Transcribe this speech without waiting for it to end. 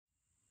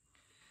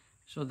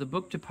So the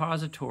book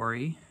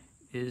Depository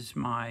is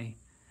my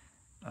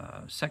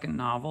second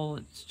novel.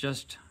 It's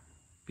just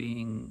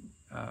being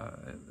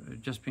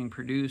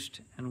produced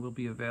and will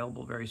be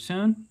available very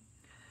soon.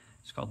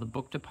 It's called the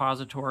Book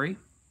Depository,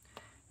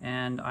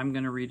 and I'm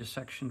going to read a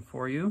section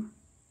for you.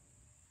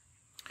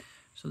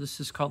 So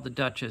this is called The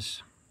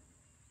Duchess.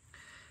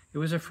 It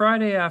was a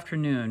Friday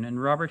afternoon,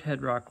 and Robert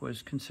Hedrock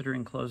was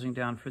considering closing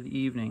down for the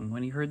evening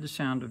when he heard the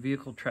sound of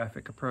vehicle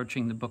traffic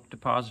approaching the Book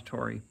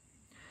Depository.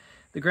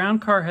 The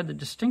ground car had the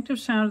distinctive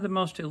sound of the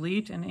most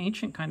elite and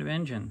ancient kind of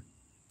engine,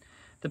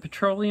 the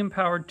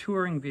petroleum-powered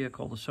touring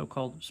vehicle, the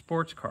so-called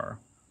sports car.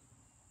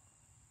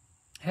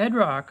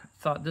 Hedrock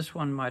thought this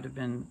one might have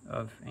been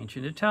of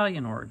ancient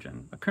Italian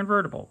origin, a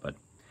convertible, but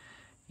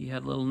he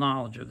had little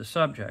knowledge of the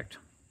subject.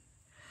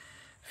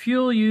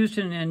 Fuel used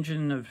in an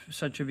engine of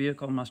such a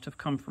vehicle must have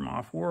come from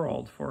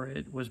off-world, for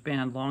it was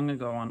banned long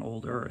ago on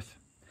old Earth.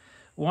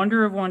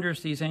 Wonder of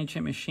wonders, these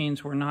ancient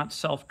machines were not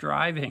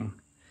self-driving.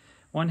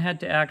 One had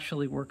to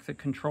actually work the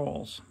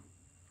controls.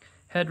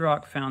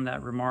 Hedrock found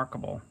that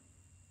remarkable.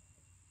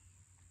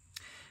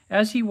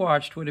 As he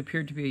watched what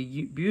appeared to be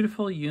a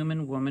beautiful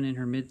human woman in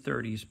her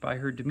mid-30s, by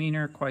her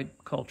demeanor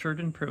quite cultured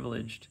and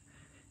privileged,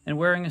 and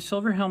wearing a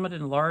silver helmet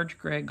and large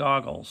gray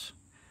goggles,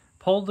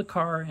 pulled the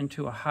car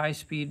into a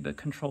high-speed but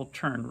controlled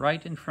turn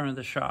right in front of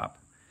the shop.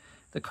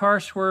 The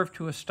car swerved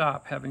to a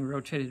stop, having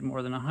rotated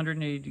more than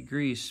 180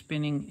 degrees,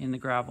 spinning in the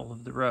gravel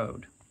of the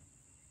road.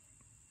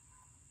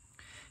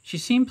 She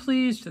seemed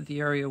pleased that the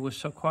area was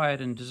so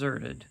quiet and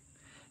deserted.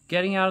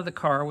 Getting out of the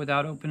car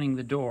without opening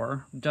the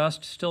door,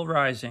 dust still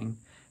rising,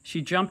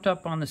 she jumped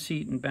up on the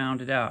seat and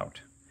bounded out.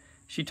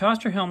 She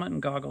tossed her helmet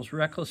and goggles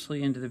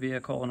recklessly into the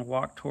vehicle and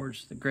walked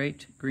towards the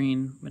great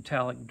green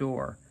metallic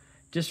door,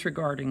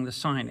 disregarding the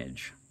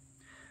signage.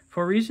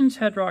 For reasons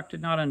Hedrock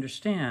did not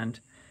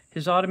understand,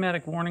 his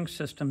automatic warning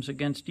systems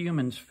against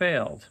humans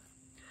failed.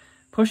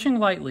 Pushing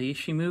lightly,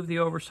 she moved the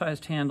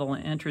oversized handle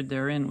and entered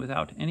therein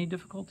without any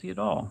difficulty at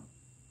all.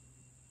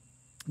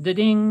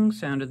 Da-ding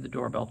sounded the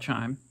doorbell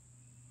chime.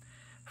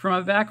 From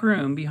a back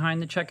room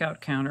behind the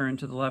checkout counter and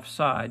to the left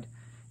side,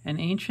 an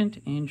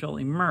ancient angel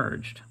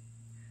emerged.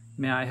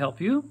 "May I help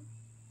you?"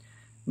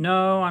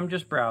 "No, I'm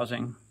just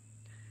browsing."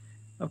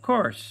 "Of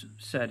course,"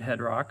 said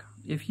Hedrock.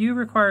 "If you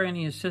require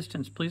any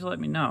assistance, please let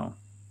me know."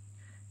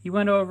 He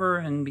went over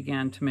and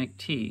began to make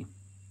tea.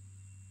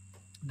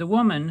 The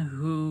woman,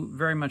 who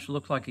very much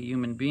looked like a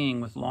human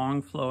being with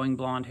long flowing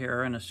blonde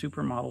hair and a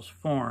supermodel's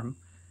form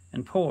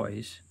and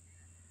poise,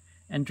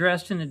 and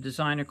dressed in the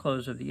designer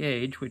clothes of the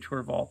age, which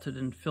were vaulted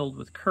and filled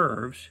with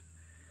curves,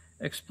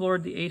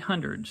 explored the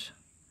 800s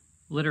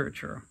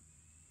literature.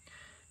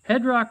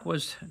 Hedrock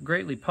was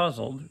greatly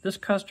puzzled. This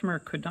customer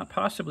could not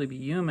possibly be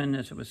human,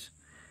 as it was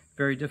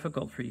very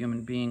difficult for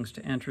human beings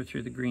to enter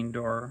through the green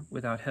door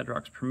without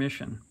Hedrock's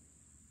permission.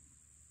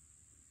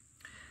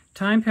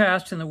 Time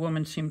passed, and the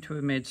woman seemed to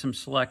have made some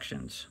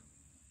selections.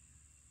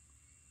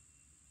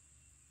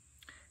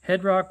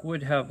 Hedrock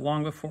would have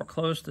long before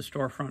closed the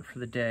storefront for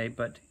the day,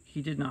 but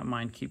he did not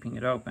mind keeping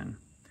it open.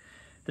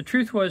 The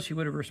truth was, he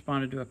would have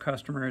responded to a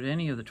customer at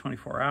any of the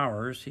 24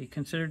 hours. He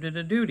considered it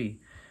a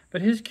duty,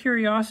 but his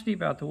curiosity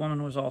about the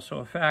woman was also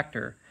a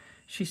factor.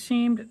 She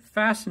seemed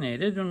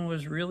fascinated and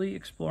was really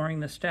exploring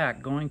the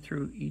stack, going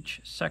through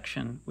each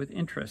section with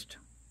interest.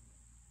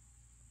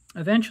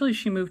 Eventually,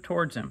 she moved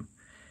towards him.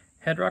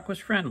 Hedrock was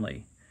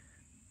friendly.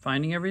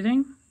 "Finding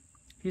everything?"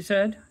 he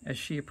said, as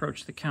she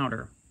approached the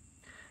counter.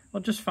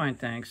 "Well, just fine,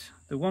 thanks."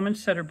 The woman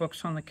set her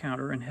books on the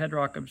counter, and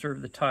Hedrock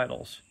observed the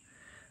titles.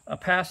 A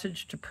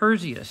Passage to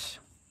Perseus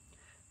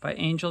by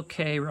Angel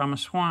K.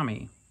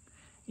 Ramaswamy.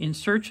 In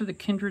Search of the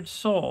Kindred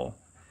Soul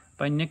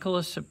by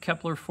Nicholas of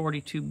Kepler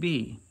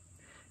 42b.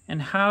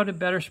 And How to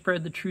Better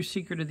Spread the True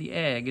Secret of the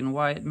Egg and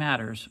Why It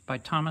Matters by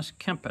Thomas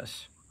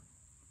Kempis.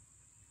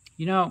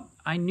 "You know,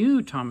 I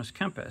knew Thomas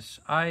Kempis,"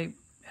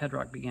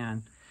 Hedrock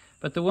began,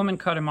 but the woman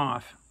cut him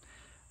off.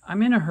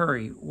 "I'm in a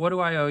hurry. What do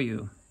I owe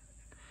you?"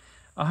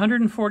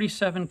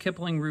 147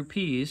 Kipling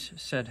rupees,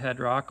 said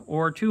Hedrock,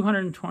 or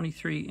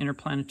 223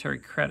 interplanetary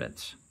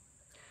credits.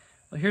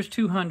 "Well, here's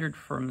 200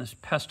 from this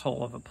pest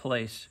hole of a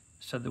place,"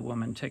 said the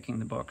woman, taking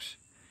the books.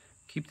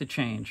 "Keep the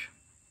change."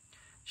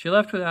 She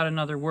left without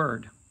another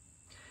word.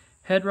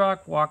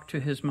 Hedrock walked to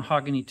his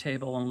mahogany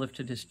table and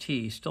lifted his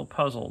tea, still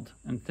puzzled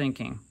and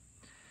thinking.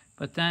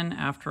 But then,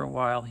 after a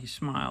while, he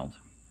smiled.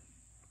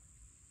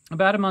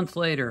 About a month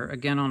later,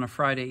 again on a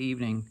Friday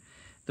evening,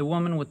 the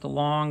woman with the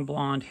long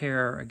blonde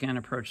hair again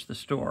approached the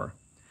store.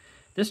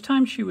 This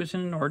time she was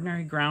in an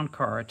ordinary ground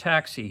car, a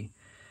taxi,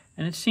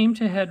 and it seemed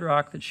to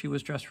Hedrock that she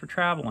was dressed for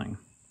traveling.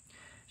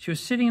 She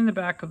was sitting in the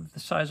back of the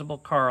sizable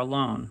car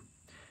alone.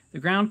 The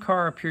ground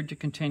car appeared to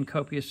contain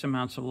copious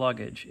amounts of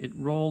luggage. It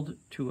rolled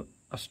to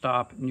a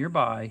stop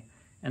nearby,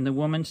 and the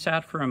woman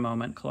sat for a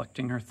moment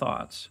collecting her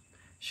thoughts.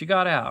 She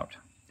got out.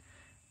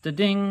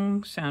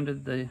 Da-ding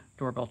sounded the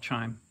doorbell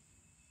chime.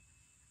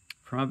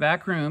 From a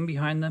back room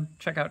behind the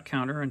checkout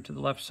counter and to the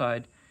left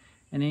side,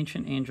 an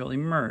ancient angel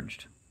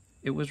emerged.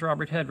 It was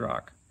Robert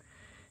Hedrock.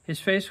 His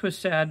face was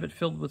sad but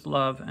filled with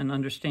love and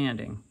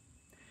understanding.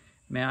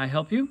 May I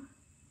help you?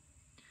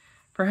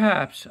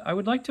 Perhaps. I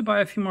would like to buy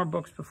a few more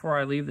books before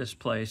I leave this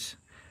place.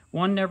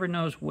 One never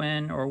knows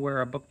when or where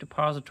a book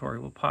depository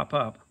will pop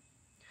up.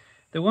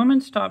 The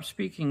woman stopped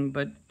speaking,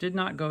 but did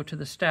not go to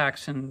the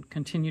stacks and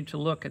continued to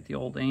look at the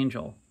old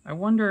angel. I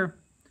wonder...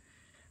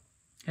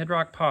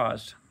 Hedrock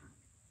paused.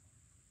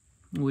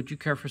 Would you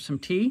care for some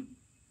tea?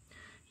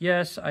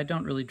 Yes, I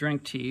don't really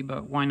drink tea,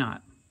 but why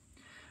not?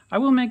 I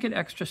will make it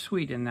extra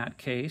sweet in that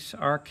case.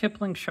 Our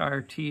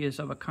Kiplingshire tea is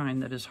of a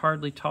kind that is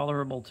hardly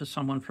tolerable to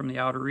someone from the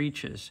outer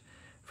reaches,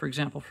 for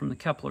example, from the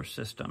Kepler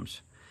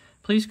systems.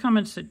 Please come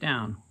and sit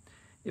down.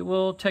 It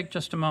will take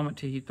just a moment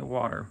to heat the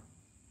water.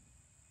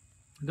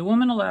 The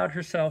woman allowed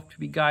herself to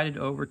be guided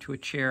over to a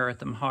chair at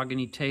the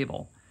mahogany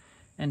table,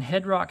 and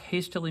Hedrock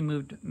hastily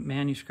moved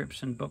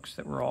manuscripts and books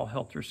that were all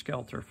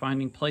helter-skelter,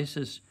 finding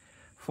places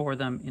for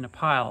them in a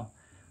pile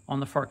on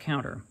the far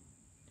counter.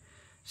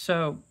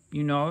 So,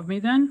 you know of me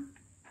then?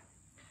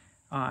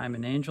 I'm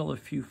an angel of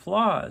few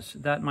flaws.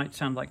 That might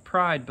sound like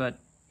pride, but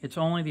it's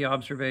only the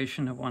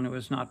observation of one who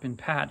has not been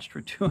patched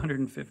for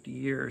 250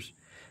 years.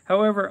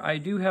 However, I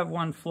do have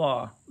one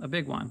flaw, a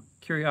big one,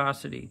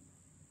 curiosity.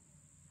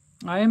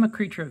 I am a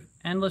creature of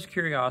endless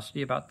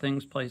curiosity about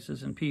things,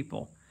 places, and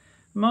people.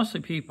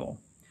 Mostly people.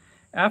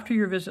 After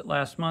your visit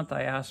last month,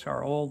 I asked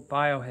our old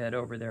biohead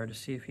over there to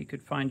see if he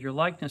could find your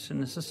likeness in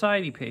the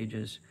society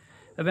pages.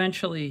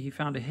 Eventually, he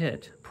found a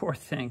hit. Poor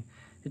thing.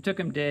 It took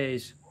him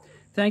days.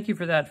 Thank you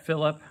for that,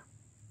 Philip.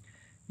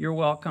 You're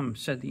welcome,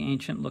 said the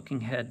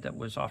ancient-looking head that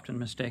was often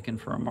mistaken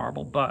for a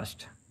marble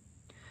bust.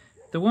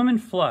 The woman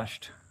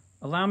flushed.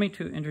 Allow me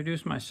to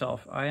introduce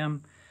myself. I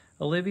am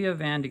Olivia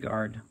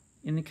Vandegaard.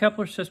 In the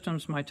Kepler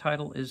systems, my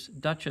title is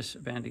Duchess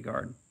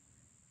Vandegaard.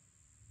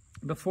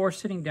 Before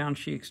sitting down,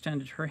 she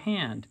extended her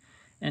hand,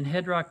 and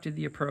Hedrock did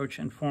the approach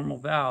and formal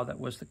bow that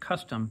was the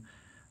custom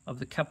of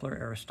the Kepler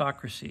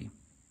aristocracy.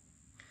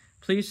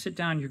 Please sit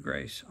down, Your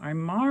Grace. I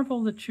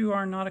marvel that you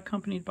are not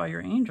accompanied by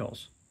your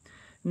angels.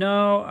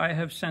 No, I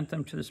have sent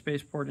them to the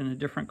spaceport in a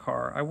different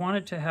car. I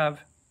wanted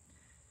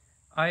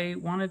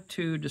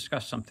to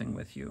discuss something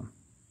with you.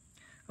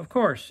 Of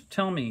course,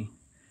 tell me,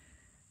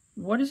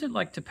 what is it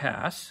like to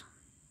pass?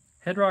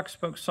 Hedrock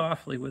spoke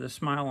softly with a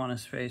smile on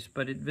his face,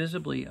 but it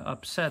visibly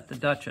upset the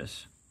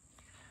Duchess.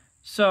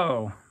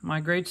 So, my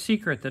great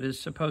secret that is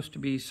supposed to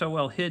be so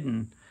well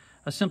hidden,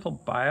 a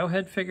simple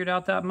biohead figured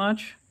out that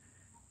much?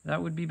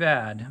 That would be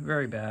bad,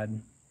 very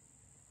bad.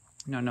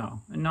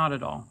 No, not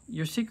at all.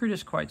 Your secret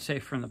is quite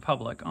safe from the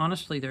public.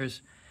 Honestly,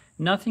 there's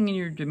nothing in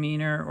your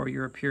demeanor or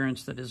your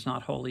appearance that is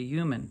not wholly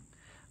human.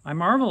 I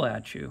marvel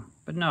at you,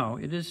 but no,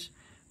 it is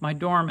my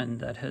doorman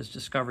that has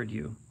discovered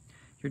you.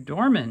 Your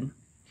doorman?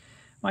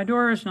 My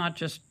door is not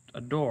just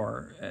a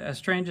door. As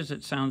strange as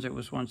it sounds, it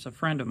was once a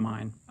friend of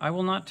mine. I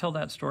will not tell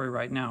that story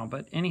right now,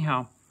 but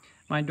anyhow,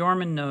 my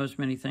doorman knows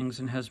many things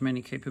and has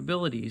many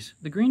capabilities.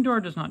 The green door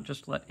does not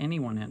just let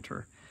anyone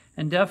enter,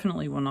 and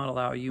definitely will not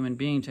allow a human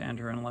being to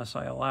enter unless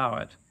I allow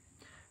it.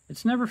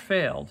 It's never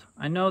failed.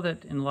 I know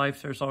that in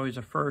life there's always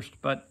a first,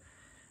 but,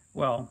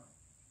 well,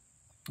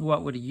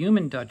 what would a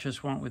human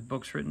duchess want with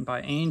books written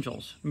by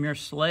angels? Mere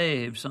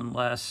slaves,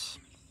 unless...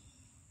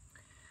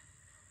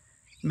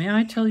 May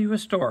I tell you a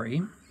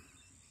story?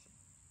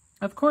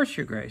 Of course,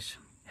 Your Grace.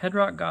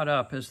 Hedrock got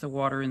up as the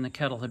water in the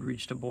kettle had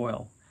reached a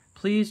boil.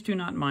 Please do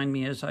not mind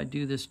me as I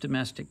do this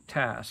domestic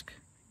task.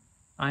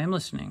 I am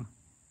listening.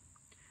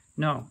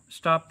 No,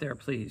 stop there,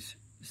 please.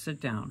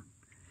 Sit down.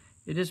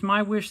 It is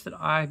my wish that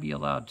I be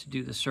allowed to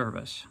do the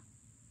service.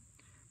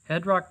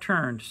 Hedrock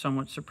turned,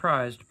 somewhat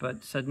surprised,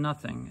 but said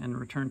nothing, and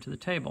returned to the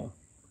table.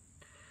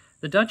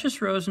 The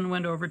Duchess rose and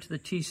went over to the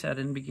tea set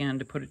and began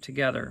to put it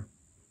together.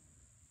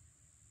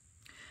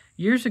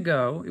 Years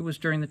ago, it was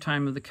during the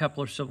time of the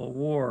Kepler Civil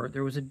War,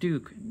 there was a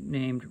duke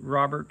named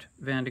Robert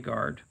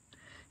Vandegaard.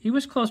 He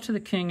was close to the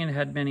king and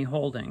had many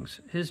holdings.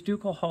 His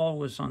ducal hall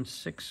was on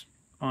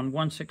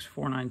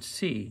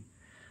 1649c,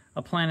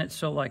 a planet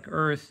so like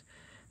Earth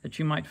that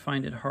you might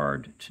find it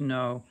hard to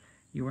know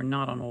you were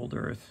not on old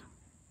Earth.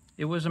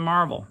 It was a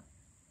marvel.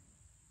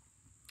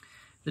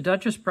 The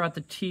Duchess brought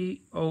the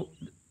tea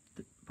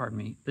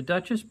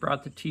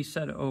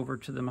set over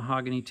to the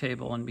mahogany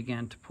table and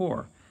began to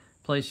pour,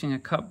 placing a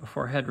cup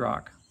before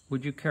Hedrock.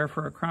 Would you care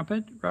for a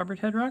crumpet,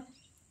 Robert Hedrock?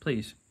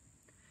 Please.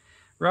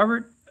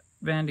 Robert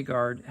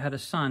Vandegaard had a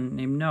son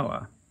named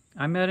Noah.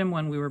 I met him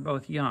when we were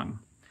both young.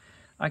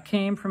 I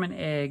came from an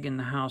egg in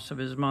the house of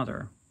his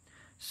mother,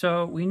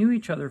 so we knew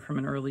each other from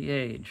an early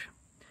age.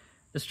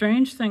 The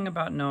strange thing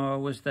about Noah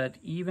was that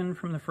even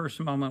from the first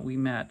moment we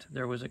met,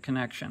 there was a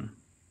connection.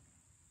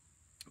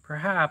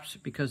 Perhaps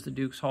because the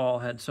Duke's Hall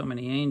had so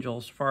many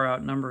angels, far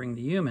outnumbering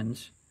the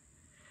humans,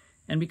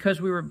 and because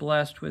we were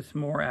blessed with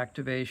more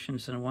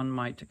activations than one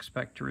might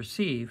expect to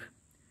receive,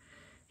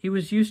 he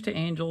was used to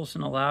angels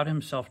and allowed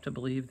himself to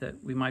believe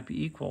that we might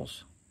be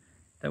equals,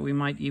 that we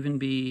might even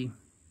be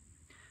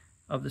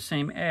of the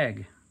same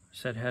egg,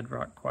 said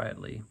Hedrock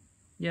quietly.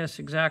 Yes,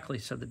 exactly,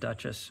 said the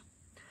Duchess.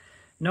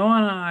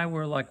 Noah and I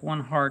were like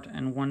one heart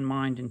and one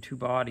mind in two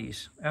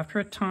bodies. After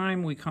a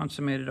time, we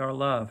consummated our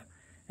love,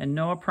 and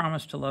Noah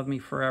promised to love me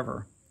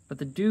forever. But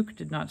the Duke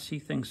did not see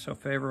things so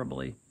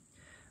favorably.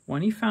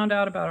 When he found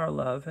out about our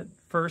love, at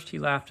first he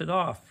laughed it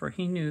off, for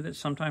he knew that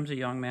sometimes a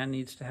young man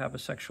needs to have a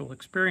sexual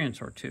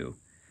experience or two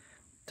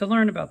to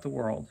learn about the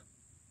world.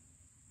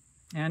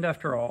 And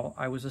after all,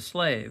 I was a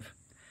slave.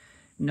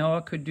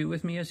 Noah could do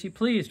with me as he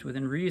pleased,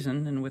 within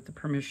reason and with the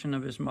permission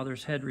of his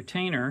mother's head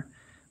retainer,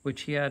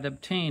 which he had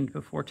obtained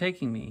before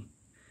taking me.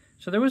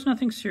 So there was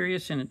nothing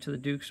serious in it to the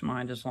Duke's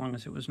mind as long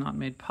as it was not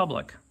made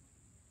public.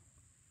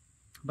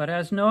 But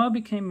as Noah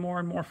became more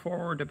and more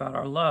forward about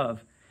our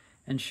love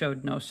and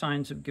showed no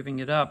signs of giving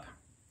it up,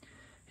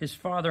 his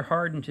father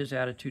hardened his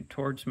attitude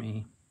towards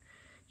me.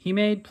 He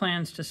made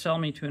plans to sell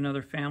me to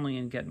another family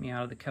and get me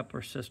out of the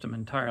Kepler system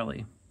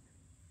entirely.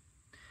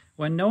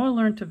 When Noah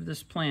learnt of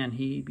this plan,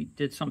 he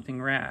did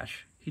something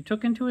rash. He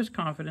took into his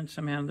confidence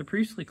a man of the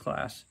priestly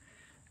class,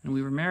 and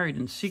we were married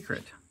in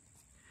secret.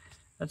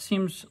 That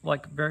seems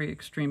like very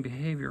extreme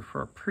behavior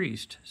for a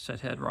priest, said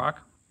Hedrock.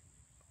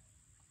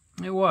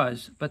 It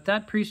was, but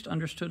that priest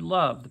understood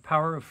love, the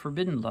power of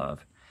forbidden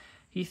love.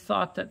 He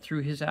thought that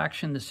through his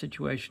action the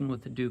situation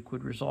with the Duke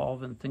would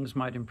resolve and things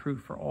might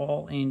improve for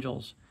all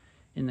angels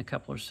in the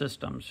Kepler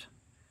systems.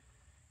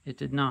 It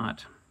did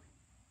not.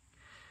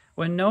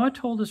 When Noah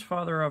told his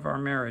father of our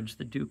marriage,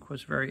 the Duke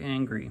was very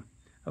angry.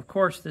 Of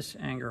course, this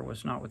anger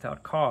was not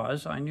without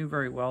cause. I knew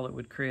very well it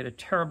would create a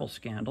terrible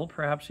scandal,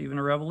 perhaps even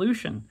a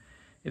revolution,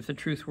 if the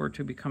truth were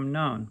to become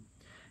known.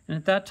 And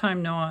at that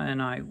time, Noah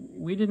and I,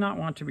 we did not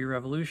want to be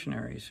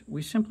revolutionaries.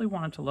 We simply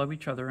wanted to love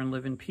each other and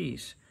live in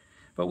peace.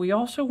 But we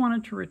also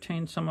wanted to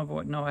retain some of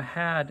what Noah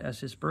had as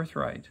his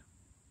birthright.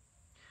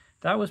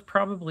 That was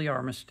probably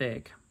our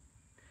mistake.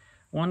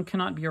 One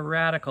cannot be a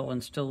radical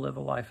and still live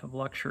a life of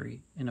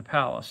luxury in a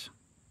palace.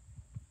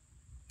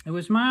 It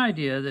was my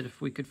idea that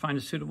if we could find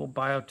a suitable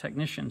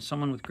biotechnician,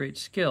 someone with great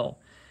skill,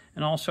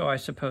 and also, I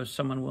suppose,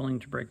 someone willing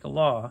to break the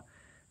law,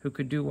 who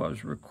could do what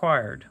was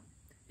required,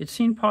 it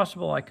seemed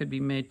possible I could be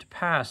made to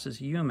pass as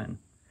a human.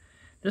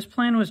 This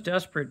plan was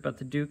desperate, but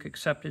the Duke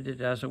accepted it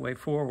as a way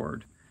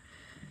forward.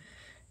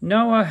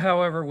 Noah,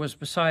 however, was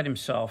beside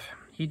himself.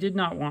 He did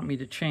not want me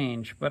to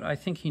change, but I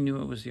think he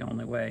knew it was the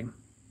only way.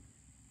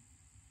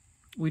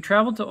 We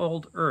traveled to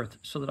old Earth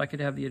so that I could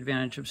have the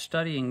advantage of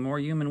studying more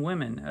human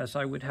women, as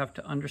I would have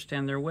to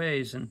understand their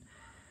ways, and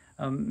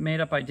a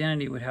made-up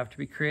identity would have to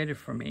be created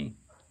for me.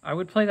 I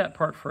would play that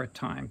part for a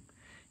time.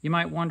 You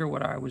might wonder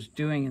what I was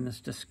doing in this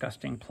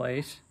disgusting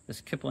place,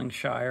 this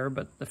Kiplingshire,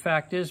 but the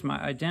fact is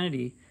my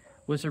identity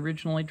was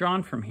originally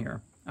drawn from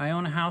here. I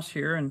own a house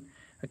here and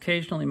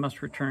occasionally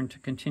must return to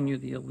continue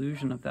the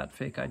illusion of that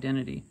fake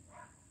identity.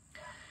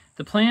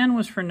 The plan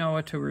was for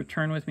Noah to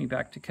return with me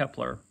back to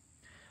Kepler.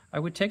 I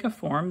would take a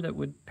form that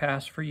would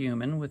pass for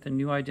human with a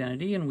new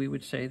identity, and we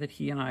would say that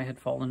he and I had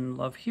fallen in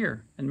love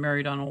here and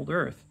married on old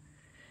Earth.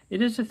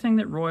 It is a thing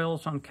that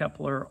royals on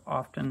Kepler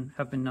often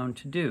have been known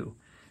to do.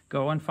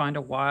 Go and find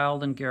a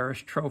wild and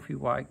garish trophy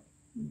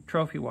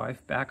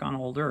wife back on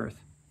old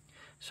Earth.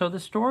 So the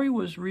story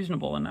was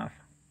reasonable enough.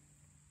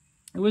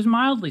 It was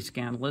mildly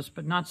scandalous,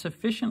 but not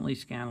sufficiently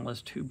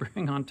scandalous to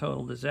bring on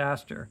total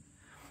disaster.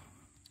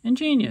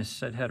 Ingenious,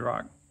 said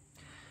Hedrock.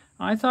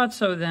 I thought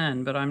so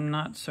then, but I'm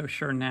not so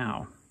sure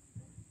now.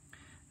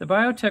 The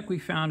biotech we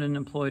found and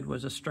employed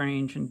was a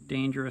strange and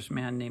dangerous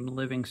man named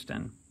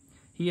Livingston.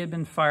 He had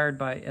been fired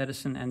by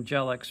Edison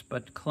Angelics,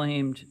 but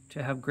claimed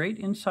to have great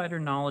insider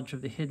knowledge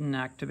of the hidden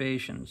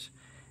activations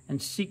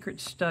and secret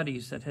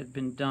studies that had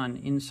been done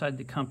inside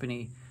the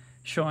company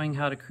showing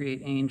how to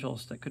create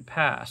angels that could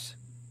pass.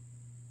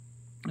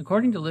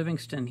 According to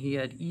Livingston, he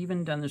had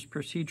even done this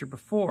procedure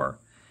before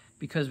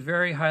because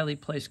very highly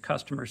placed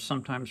customers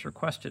sometimes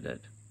requested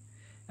it.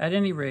 At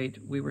any rate,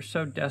 we were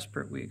so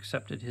desperate we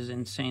accepted his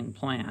insane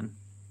plan.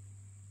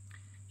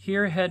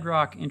 Here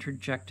Hedrock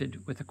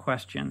interjected with a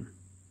question.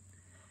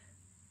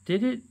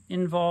 Did it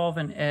involve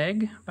an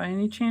egg by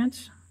any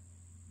chance?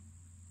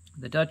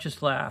 The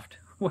Duchess laughed.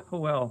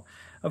 Well,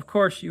 of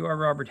course you are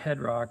Robert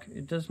Hedrock.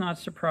 It does not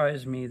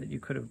surprise me that you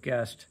could have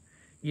guessed.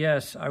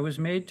 Yes, I was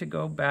made to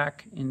go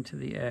back into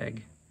the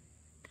egg.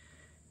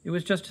 It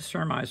was just a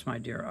surmise, my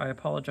dear. I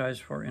apologize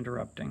for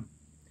interrupting.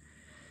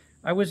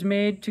 I was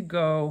made to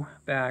go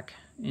back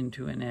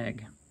into an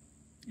egg.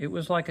 It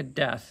was like a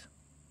death.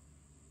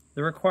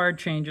 The required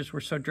changes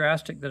were so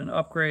drastic that an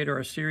upgrade or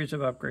a series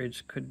of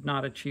upgrades could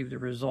not achieve the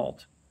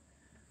result.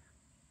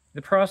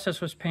 The process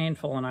was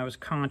painful, and I was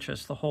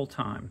conscious the whole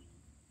time.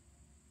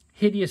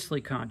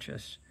 Hideously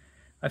conscious.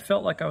 I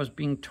felt like I was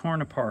being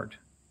torn apart.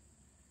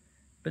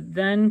 But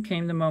then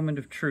came the moment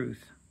of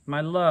truth.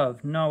 My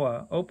love,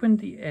 Noah, opened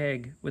the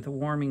egg with a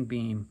warming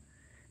beam.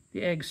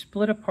 The egg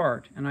split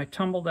apart, and I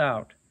tumbled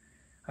out.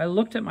 I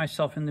looked at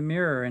myself in the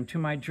mirror, and to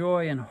my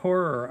joy and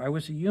horror, I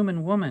was a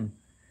human woman.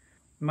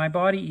 My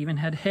body even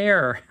had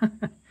hair.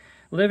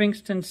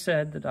 Livingston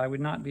said that I would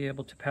not be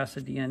able to pass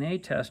a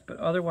DNA test, but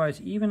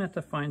otherwise, even at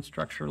the fine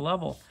structure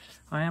level,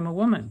 I am a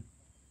woman.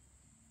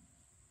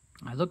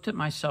 I looked at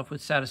myself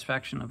with the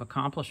satisfaction of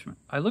accomplishment.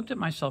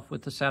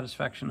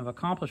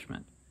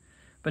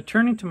 But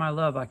turning to my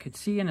love, I could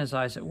see in his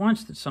eyes at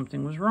once that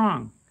something was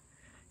wrong.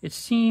 It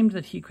seemed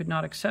that he could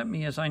not accept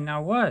me as I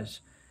now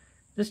was.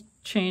 This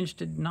change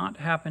did not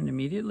happen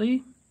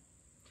immediately.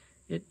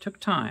 It took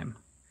time.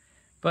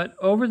 But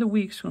over the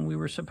weeks when we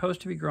were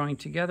supposed to be growing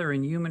together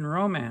in human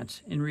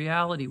romance, in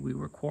reality we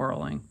were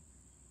quarreling.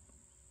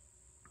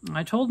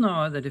 I told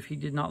Noah that if he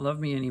did not love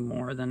me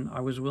anymore, then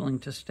I was willing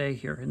to stay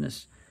here in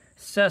this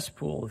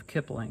cesspool of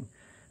Kipling,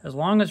 as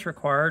long as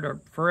required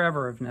or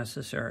forever if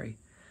necessary.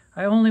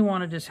 I only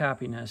wanted his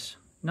happiness.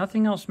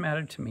 Nothing else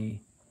mattered to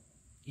me.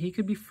 He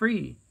could be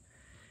free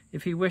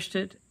if he wished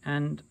it,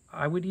 and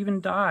I would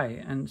even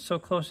die and so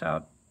close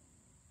out.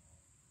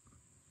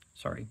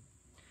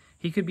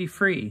 He could be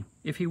free.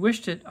 If he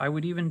wished it, I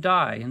would even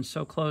die and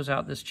so close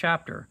out this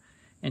chapter,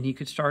 and he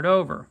could start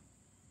over.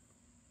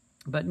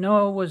 But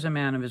Noah was a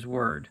man of his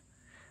word.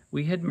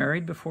 We had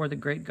married before the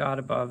great God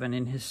above and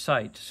in his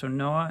sight, so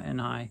Noah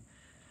and I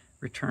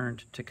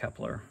returned to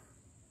Kepler.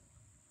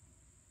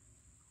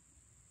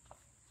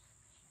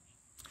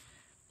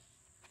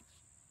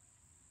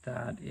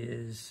 That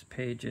is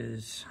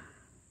pages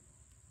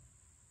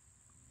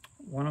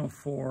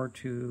 104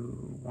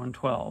 to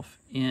 112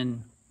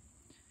 in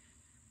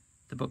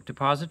the book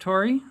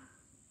Depository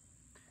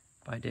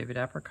by David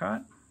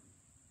Apricot.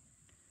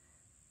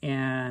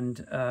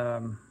 And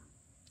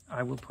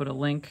I will put a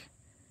link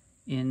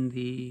in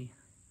the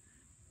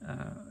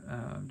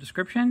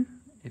description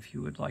if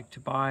you would like to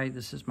buy.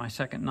 This is my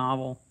second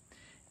novel,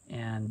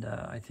 and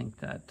I think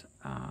that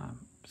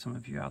some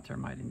of you out there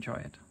might enjoy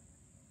it.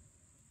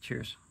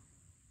 Cheers.